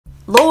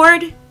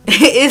Lord,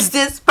 is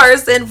this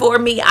person for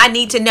me? I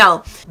need to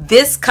know.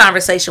 This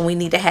conversation we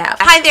need to have.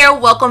 Hi there,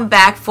 welcome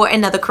back for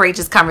another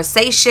courageous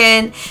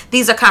conversation.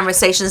 These are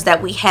conversations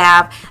that we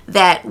have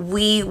that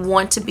we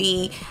want to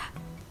be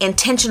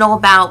intentional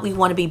about. We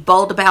want to be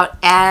bold about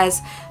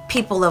as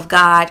people of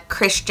God,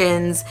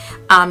 Christians.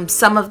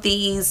 Some of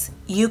these,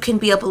 you can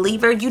be a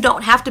believer. You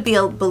don't have to be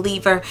a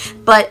believer,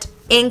 but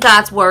in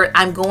God's word,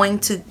 I'm going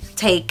to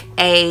take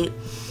a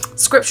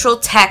scriptural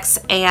text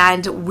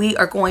and we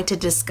are going to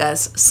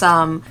discuss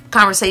some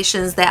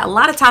conversations that a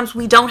lot of times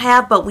we don't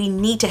have, but we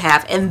need to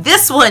have. And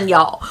this one,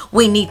 y'all,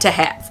 we need to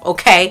have,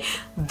 okay?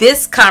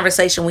 This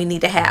conversation we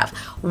need to have.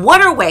 What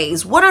are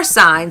ways, what are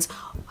signs?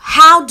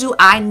 How do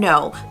I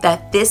know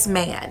that this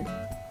man,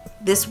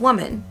 this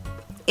woman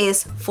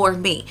is for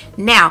me?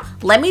 Now,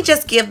 let me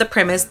just give the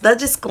premise, the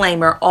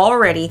disclaimer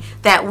already,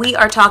 that we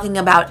are talking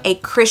about a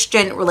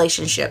Christian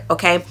relationship,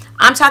 okay?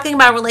 I'm talking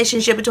about a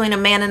relationship between a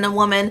man and a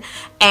woman,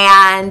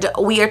 and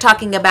we are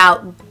talking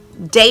about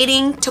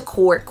dating to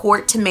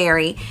court to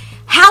marry.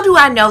 How do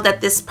I know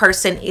that this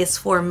person is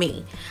for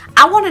me?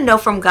 I want to know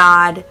from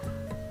God,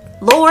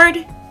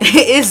 Lord,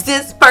 is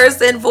this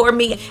person for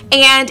me?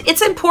 And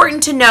it's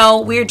important to know,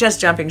 we're just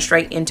jumping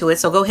straight into it.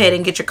 So go ahead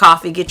and get your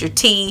coffee, get your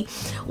tea.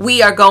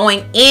 We are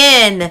going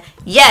in.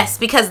 Yes,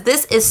 because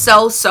this is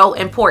so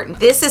important.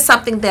 This is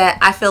something that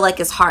I feel like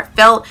is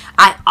heartfelt.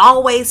 I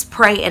always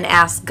pray and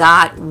ask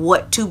God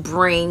what to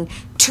bring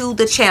to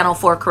the channel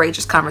for a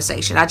courageous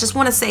conversation. I just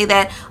want to say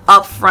that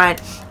up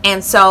front.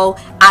 And so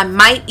I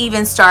might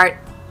even start,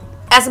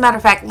 as a matter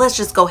of fact, let's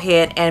just go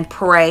ahead and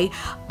pray.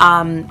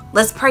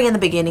 Let's pray in the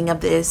beginning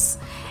of this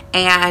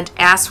and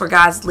ask for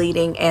God's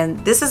leading.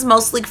 And this is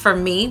mostly for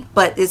me,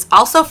 but it's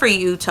also for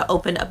you to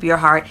open up your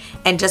heart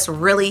and just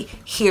really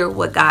hear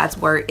what God's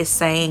word is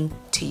saying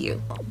to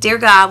you. Dear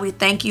God, we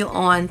thank you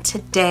on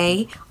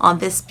today, on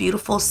this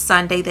beautiful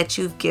Sunday that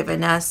you've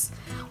given us.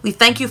 We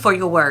thank you for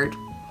your word.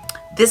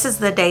 This is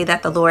the day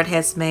that the Lord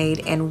has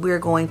made, and we're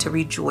going to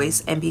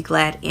rejoice and be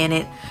glad in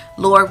it.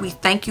 Lord, we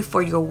thank you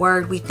for your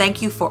word. We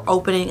thank you for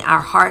opening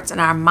our hearts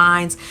and our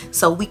minds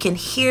so we can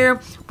hear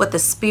what the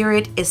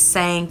Spirit is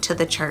saying to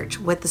the church,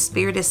 what the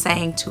Spirit is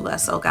saying to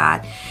us, oh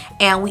God.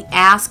 And we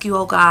ask you,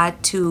 oh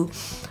God, to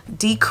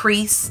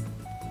decrease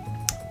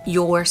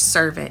your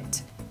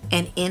servant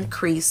and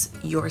increase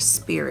your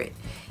Spirit,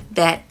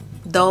 that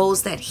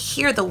those that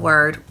hear the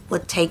word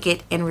would take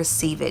it and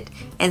receive it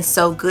and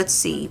sow good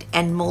seed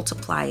and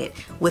multiply it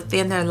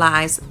within their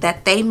lives,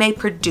 that they may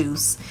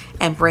produce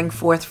and bring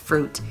forth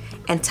fruit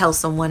and tell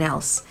someone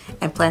else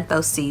and plant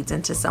those seeds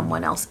into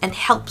someone else and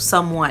help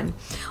someone.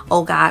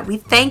 Oh God, we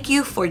thank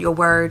you for your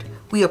word.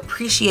 We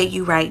appreciate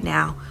you right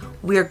now.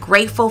 We're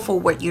grateful for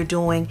what you're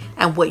doing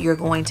and what you're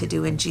going to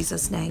do in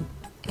Jesus' name.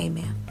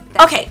 Amen.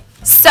 Okay,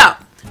 so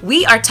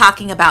we are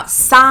talking about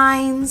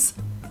signs.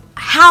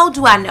 How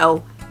do I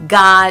know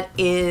God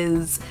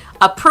is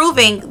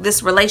approving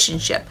this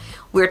relationship?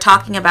 We're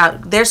talking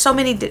about, there's so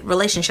many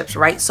relationships,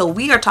 right? So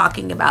we are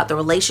talking about the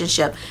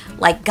relationship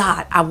like,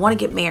 God, I want to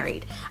get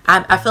married.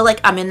 I feel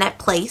like I'm in that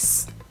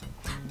place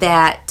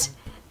that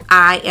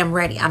I am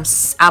ready. I'm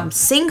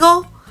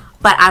single,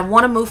 but I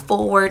want to move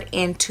forward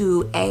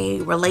into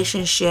a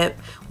relationship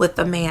with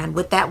the man,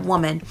 with that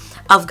woman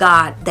of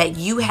God that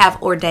you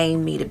have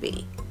ordained me to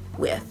be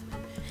with.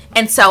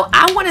 And so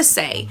I want to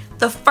say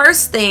the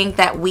first thing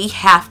that we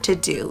have to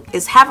do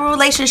is have a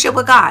relationship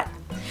with God.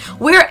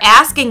 We're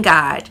asking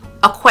God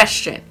a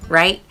question,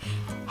 right?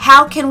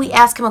 How can we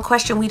ask him a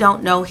question we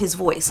don't know his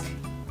voice?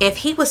 If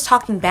he was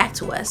talking back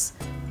to us,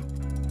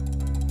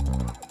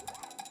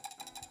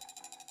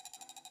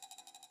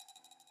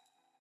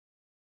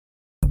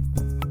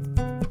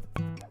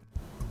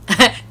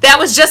 that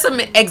was just an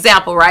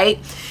example, right?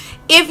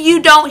 If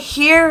you don't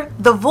hear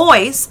the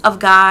voice of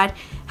God,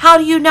 how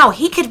do you know?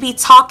 He could be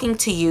talking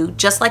to you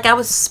just like I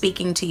was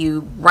speaking to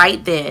you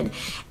right then,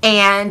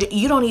 and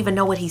you don't even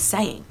know what he's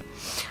saying.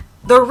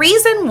 The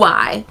reason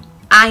why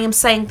I am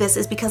saying this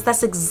is because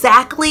that's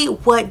exactly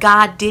what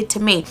God did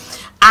to me.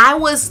 I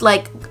was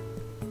like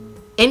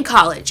in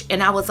college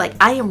and I was like,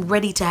 I am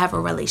ready to have a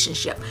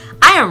relationship.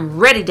 I am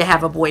ready to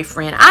have a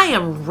boyfriend. I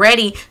am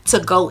ready to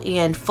go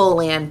in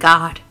full in,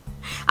 God.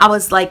 I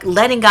was like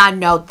letting God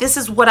know, this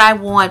is what I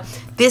want.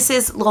 This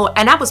is Lord.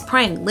 And I was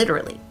praying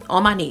literally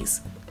on my knees.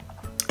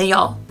 And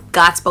y'all,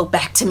 God spoke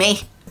back to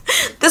me.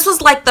 This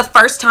was like the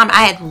first time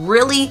I had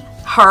really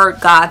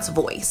heard God's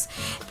voice.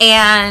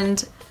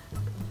 And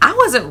I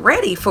wasn't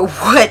ready for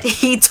what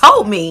he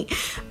told me.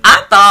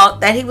 I thought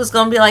that he was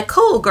going to be like,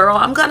 cool, girl,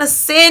 I'm going to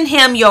send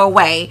him your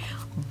way.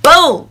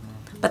 Boom.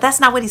 But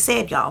that's not what he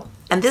said, y'all.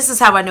 And this is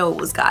how I know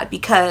it was God,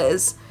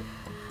 because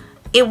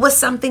it was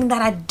something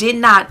that I did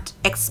not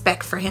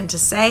expect for him to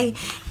say.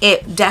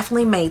 It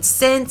definitely made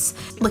sense,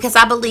 because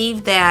I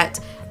believe that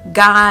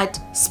God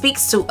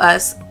speaks to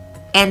us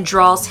and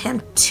draws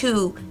him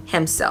to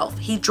himself.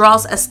 He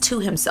draws us to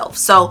himself.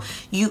 So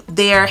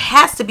there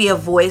has to be a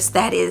voice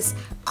that is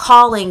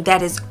calling,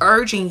 that is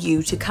urging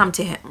you to come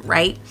to him,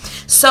 right?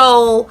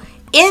 So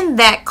in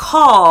that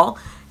call,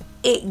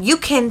 you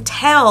can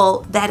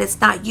tell that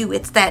it's not you.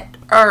 It's that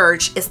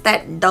urge. It's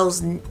that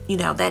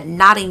that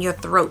knot in your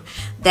throat,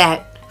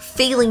 that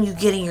feeling you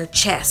get in your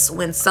chest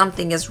when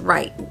something is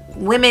right.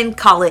 Women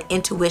call it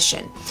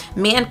intuition.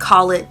 Men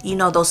call it,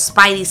 those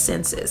spidey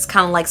senses,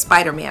 kind of like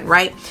Spider-Man,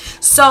 right?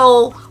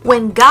 So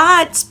when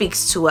God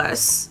speaks to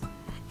us,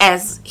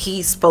 as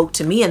he spoke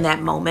to me in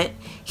that moment,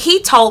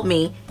 he told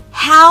me,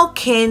 how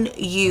can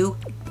you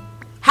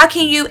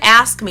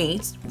ask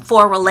me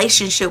for a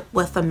relationship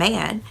with a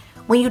man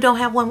when you don't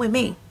have one with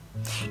me?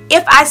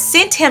 If I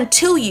sent him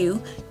to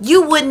you,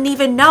 you wouldn't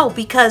even know,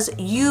 because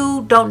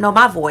you don't know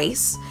my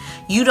voice.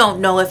 You don't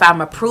know if I'm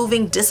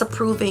approving,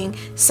 disapproving,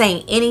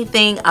 saying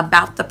anything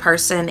about the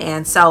person.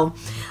 And so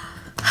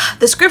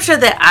the scripture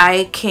that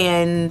I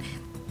can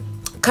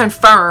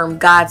confirm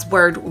God's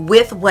word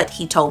with what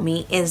he told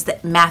me is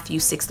that Matthew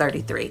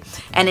 6:33.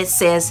 And it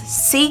says,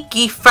 seek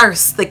ye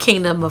first the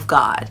kingdom of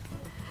God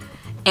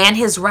and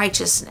his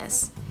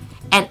righteousness,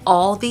 and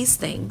all these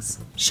things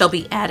shall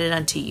be added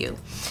unto you.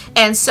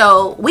 And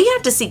so we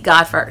have to seek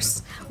God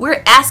first.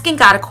 We're asking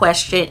God a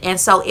question. And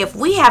so if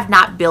we have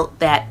not built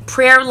that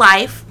prayer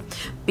life,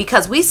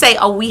 because we say,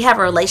 oh, we have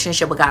a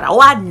relationship with God. Oh,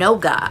 I know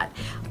God.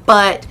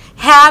 But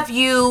have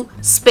you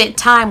spent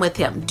time with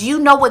him? Do you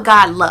know what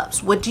God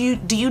loves? Do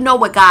you know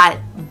what God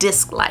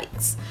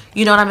dislikes?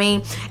 You know what I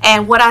mean?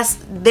 And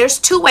there's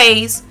two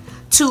ways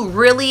to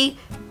really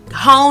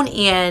hone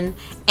in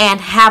and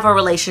have a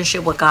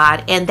relationship with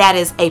God, and that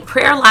is a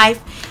prayer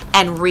life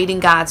and reading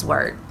God's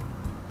word.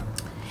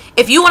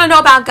 If you want to know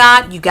about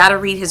God, you got to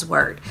read his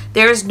word.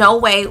 There's no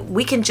way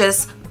we can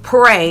just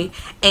pray,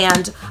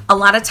 and a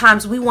lot of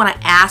times we want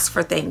to ask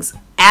for things.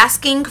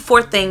 Asking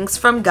for things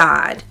from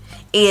God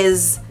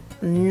is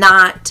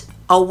not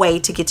a way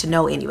to get to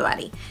know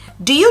anybody.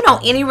 Do you know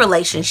any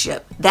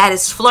relationship that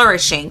is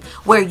flourishing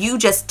where you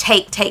just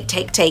take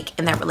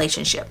in that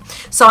relationship?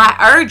 So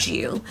I urge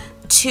you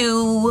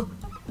to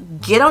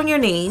get on your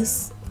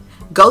knees,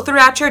 go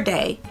throughout your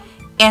day,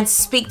 and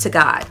speak to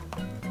God.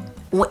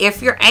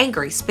 If you're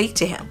angry, speak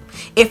to him.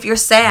 If you're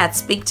sad,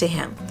 speak to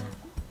him.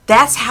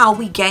 That's how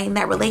we gain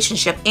that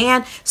relationship.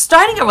 And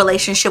starting a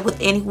relationship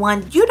with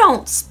anyone,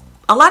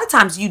 a lot of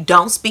times you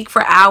don't speak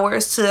for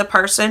hours to a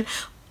person.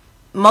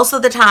 Most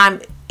of the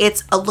time,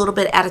 it's a little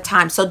bit at a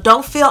time. So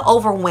don't feel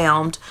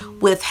overwhelmed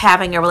with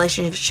having a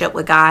relationship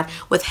with God,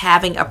 with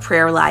having a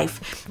prayer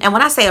life. And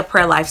when I say a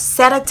prayer life,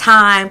 set a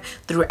time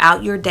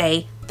throughout your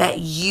day that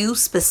you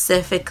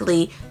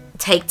specifically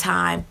take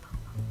time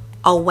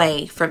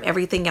away from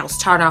everything else.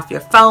 Turn off your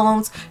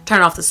phones,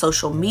 turn off the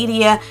social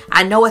media.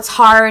 I know it's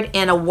hard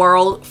in a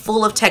world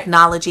full of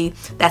technology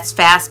that's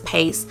fast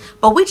paced,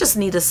 but we just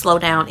need to slow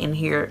down and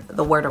hear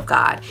the word of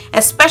God,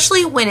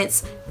 especially when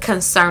it's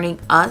concerning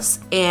us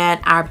and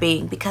our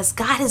being, because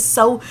God is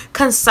so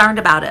concerned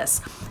about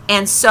us.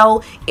 And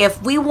so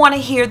if we want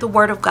to hear the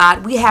word of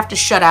God, we have to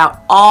shut out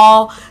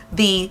all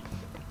the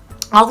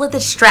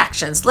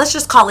distractions. Let's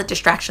just call it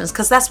distractions,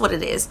 because that's what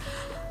it is.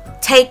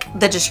 Take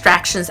the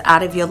distractions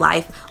out of your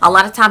life. A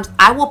lot of times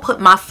I will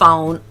put my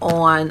phone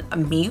on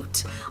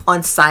mute,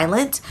 on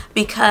silent,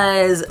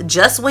 because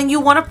just when you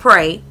want to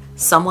pray,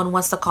 someone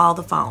wants to call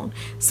the phone.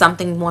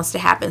 Something wants to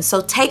happen. So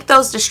take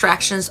those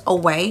distractions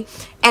away.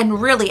 And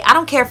really, I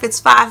don't care if it's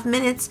 5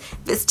 minutes,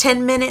 if it's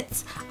 10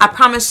 minutes. I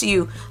promise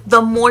you,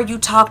 the more you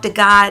talk to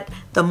God,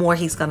 the more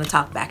he's going to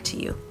talk back to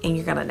you, and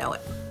you're going to know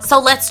it. So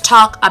let's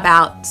talk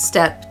about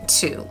step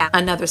 2,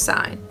 another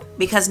sign.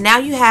 Because now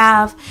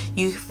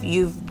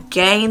you've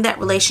gained that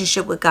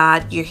relationship with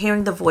God. You're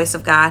hearing the voice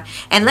of God.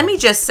 And let me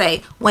just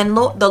say, when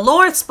the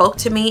Lord spoke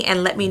to me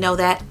and let me know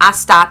that, I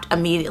stopped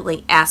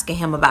immediately asking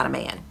him about a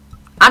man.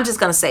 I'm just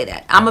going to say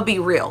that. I'm going to be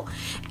real.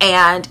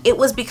 And it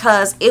was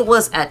because it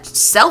was a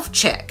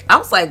self-check. I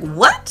was like,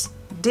 what?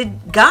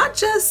 Did God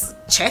just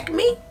check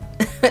me?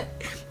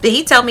 Did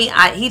he tell me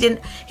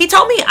he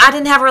told me I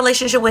didn't have a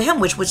relationship with him,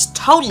 which was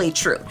totally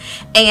true.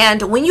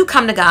 And when you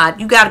come to God,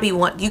 you got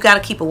to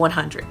keep it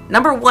 100.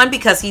 Number one,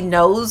 because he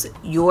knows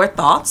your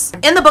thoughts.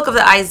 In the book of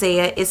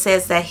Isaiah, it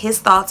says that his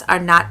thoughts are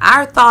not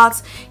our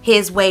thoughts.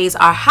 His ways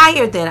are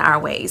higher than our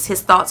ways.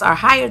 His thoughts are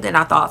higher than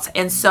our thoughts.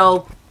 And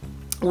so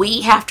we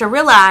have to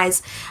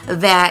realize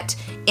that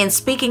in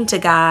speaking to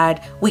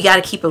God, we got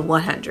to keep it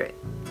 100.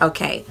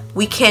 Okay.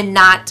 We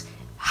cannot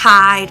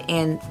hide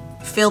and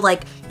feel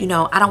like,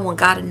 I don't want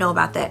God to know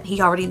about that. He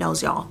already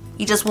knows, y'all.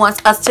 He just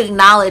wants us to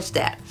acknowledge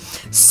that.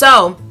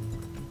 So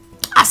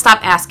I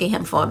stopped asking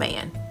him for a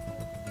man,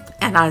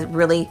 and I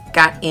really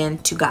got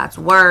into God's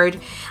word.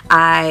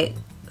 I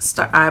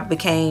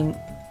became,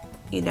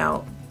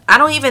 I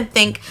don't even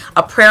think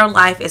a prayer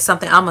life is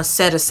something I'm going to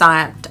set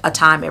aside a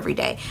time every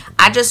day.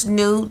 I just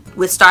knew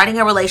with starting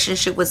a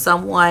relationship with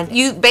someone,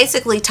 you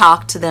basically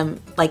talk to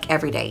them like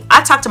every day.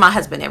 I talk to my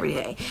husband every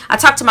day. I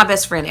talk to my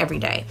best friend every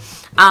day.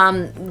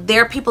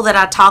 There are people that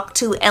I talk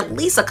to at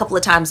least a couple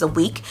of times a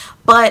week,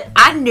 but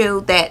I knew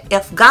that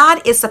if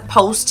God is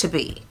supposed to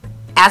be,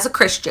 as a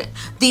Christian,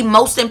 the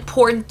most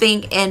important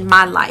thing in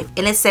my life,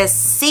 and it says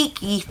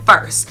seek ye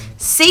first.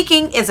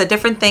 Seeking is a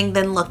different thing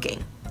than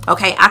looking.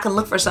 Okay, I can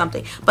look for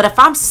something, but if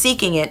I'm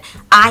seeking it,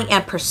 I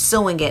am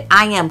pursuing it.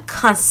 I am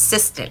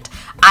consistent.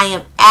 I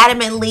am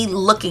adamantly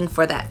looking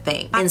for that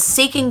thing and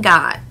seeking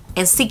God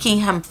and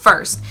seeking Him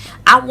first.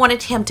 I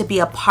wanted Him to be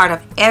a part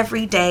of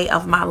every day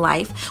of my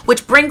life,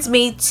 which brings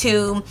me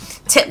to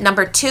tip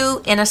number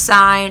 2 in a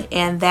sign,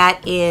 and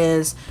that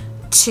is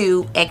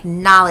to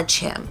acknowledge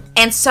Him.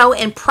 And so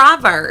in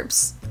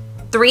Proverbs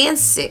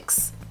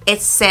 3:6,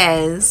 it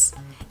says,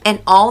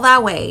 "In all thy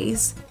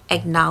ways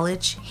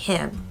acknowledge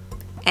Him,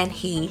 and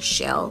He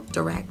shall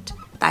direct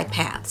thy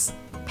paths."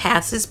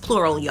 Paths is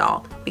plural,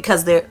 y'all,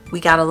 because we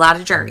got a lot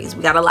of journeys.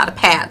 We got a lot of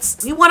paths.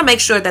 We want to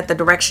make sure that the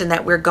direction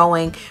that we're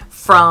going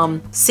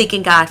from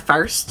seeking God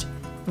first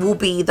will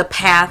be the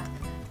path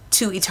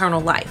to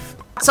eternal life.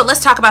 So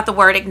let's talk about the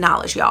word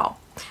acknowledge, y'all.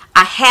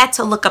 I had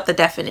to look up the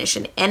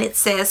definition, and it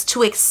says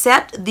to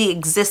accept the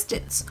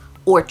existence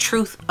or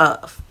truth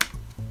of.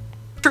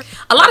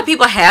 A lot of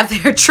people have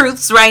their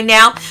truths right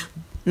now.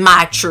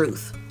 My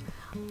truth.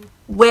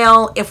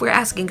 Well, if we're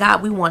asking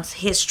God, we want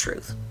His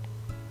truth,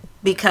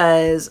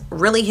 because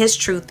really His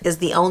truth is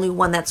the only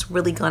one that's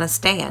really going to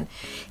stand.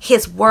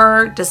 His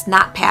word does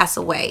not pass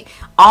away.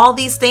 All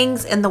these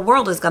things in the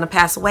world is going to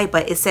pass away,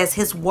 but it says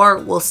His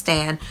word will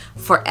stand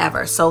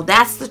forever. So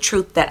that's the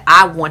truth that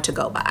I want to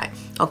go by.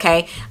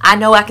 Okay, I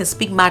know I can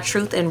speak my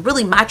truth, and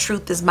really my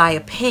truth is my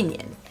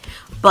opinion,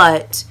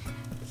 but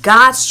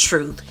God's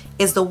truth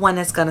is the one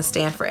that's going to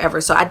stand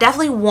forever. So I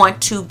definitely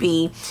want to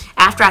be,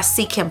 after I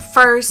seek Him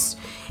first,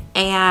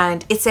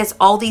 and it says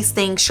all these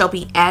things shall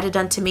be added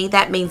unto me.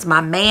 That means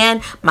my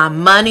man, my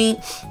money,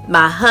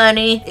 my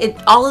honey,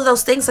 all of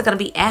those things are going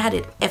to be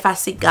added if I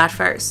seek God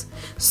first.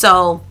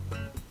 So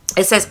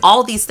it says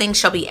all these things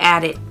shall be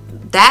added.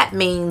 That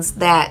means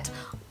that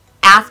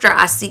after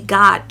I seek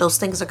God, those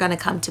things are going to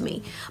come to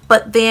me.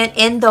 But then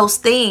in those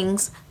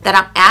things that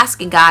I'm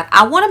asking God,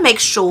 I want to make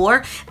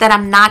sure that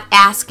I'm not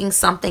asking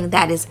something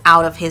that is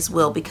out of His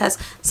will, because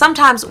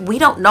sometimes we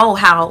don't know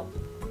how,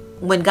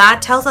 when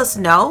God tells us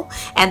no,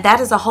 and that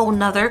is a whole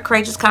nother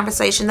courageous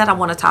conversation that I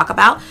want to talk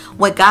about.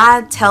 When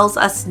God tells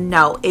us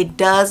no, it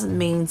does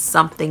mean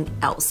something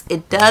else.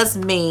 It does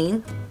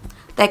mean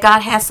that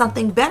God has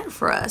something better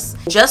for us.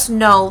 Just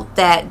know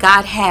that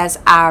God has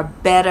our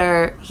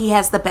better, He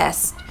has the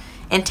best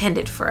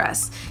intended for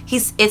us.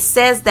 It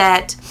says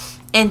that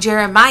in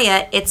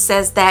Jeremiah, it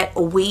says that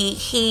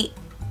He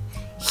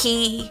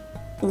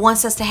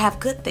wants us to have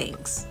good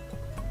things,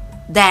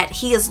 that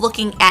He is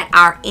looking at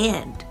our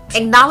end.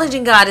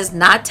 Acknowledging God is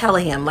not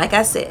telling Him, like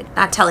I said,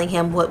 not telling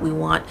Him what we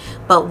want,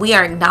 but we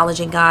are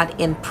acknowledging God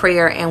in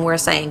prayer, and we're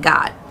saying,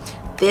 God,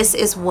 this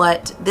is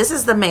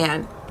the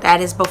man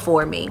that is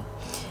before me.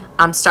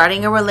 I'm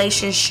starting a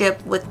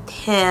relationship with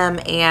Him,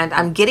 and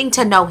I'm getting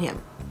to know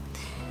Him.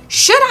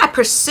 Should I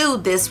pursue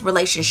this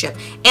relationship?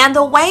 And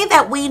the way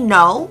that we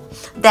know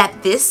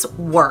that this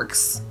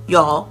works,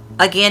 y'all,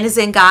 again, is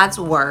in God's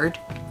word,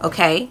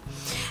 okay?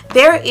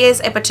 There is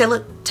a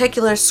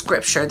particular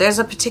scripture. There's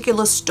a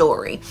particular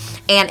story,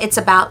 and it's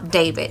about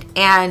David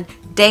and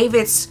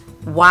David's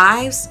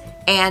wives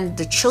and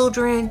the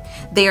children.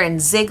 They're in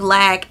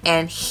Ziklag,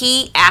 and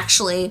he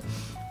actually,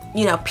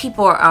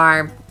 people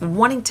are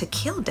wanting to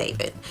kill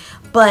David,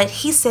 but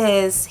he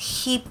says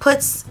he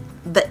puts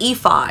the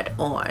ephod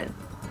on,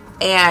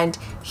 and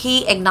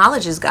he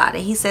acknowledges God,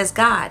 and he says,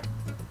 God,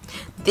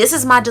 this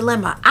is my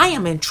dilemma. I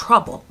am in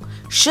trouble.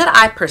 Should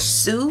I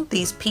pursue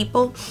these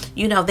people?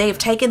 They've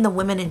taken the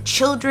women and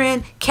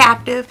children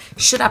captive.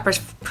 Should I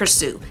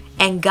pursue?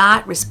 And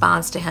God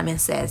responds to him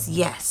and says,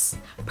 yes,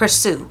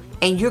 pursue,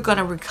 and you're going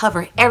to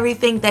recover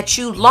everything that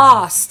you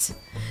lost.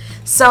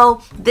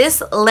 So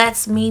this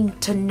lets me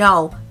to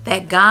know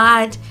that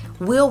God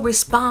will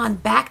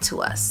respond back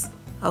to us,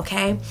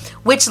 okay?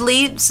 Which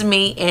leads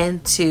me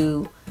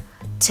into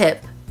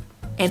tip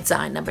and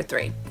sign number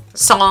 3.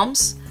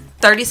 Psalms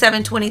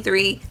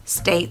 37:23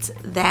 states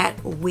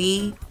that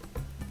we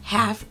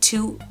have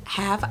to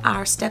have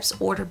our steps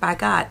ordered by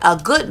God. A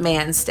good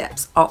man's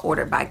steps are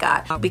ordered by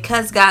God,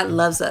 because God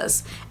loves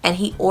us and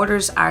He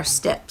orders our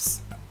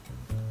steps.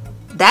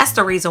 That's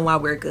the reason why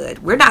we're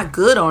good. We're not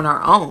good on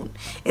our own.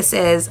 It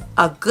says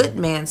a good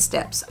man's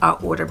steps are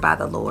ordered by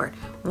the Lord.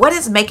 What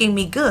is making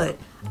me good?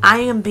 I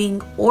am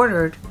being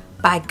ordered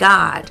by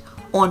God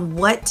on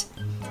what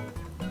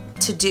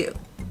to do.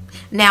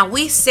 Now,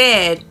 we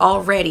said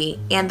already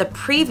in the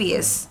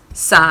previous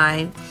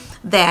sign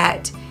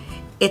that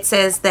it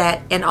says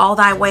that in all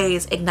thy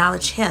ways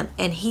acknowledge Him,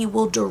 and He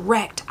will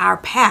direct our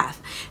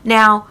path.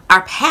 Now,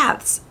 our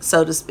paths,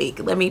 so to speak,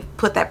 let me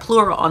put that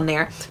plural on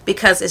there,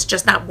 because it's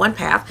just not one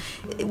path.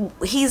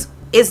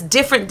 It's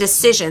different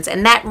decisions,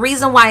 and that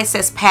reason why it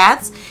says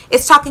paths,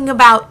 it's talking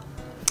about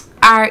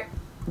our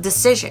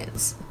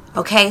decisions.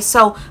 Okay,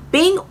 so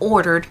being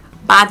ordered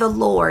by the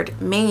Lord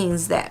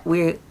means that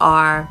we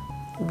are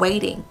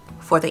waiting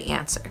for the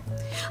answer.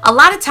 A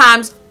lot of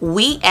times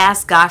we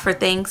ask God for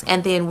things,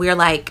 and then we're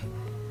like,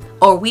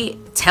 or we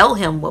tell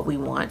Him what we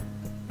want,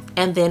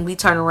 and then we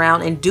turn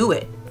around and do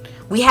it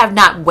We have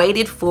not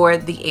waited for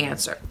the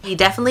answer. We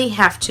definitely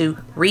have to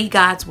read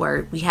God's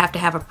word. We have to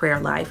have a prayer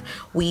life.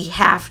 We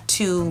have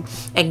to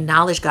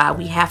acknowledge God.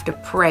 We have to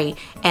pray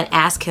and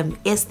ask him,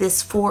 is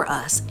this for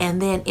us?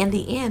 And then in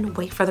the end,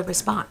 wait for the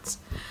response.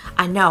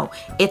 I know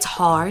it's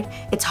hard.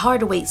 It's hard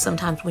to wait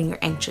sometimes when you're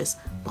anxious,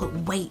 but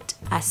wait,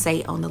 I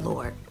say, on the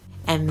Lord,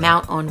 and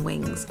mount on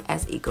wings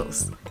as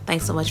eagles.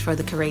 Thanks so much for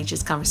the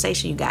courageous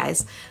conversation, you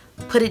guys.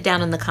 Put it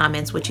down in the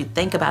comments what you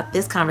think about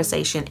this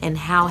conversation and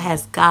how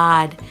has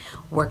God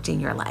worked in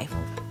your life.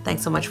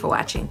 Thanks so much for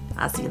watching.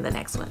 I'll see you in the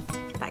next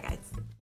one.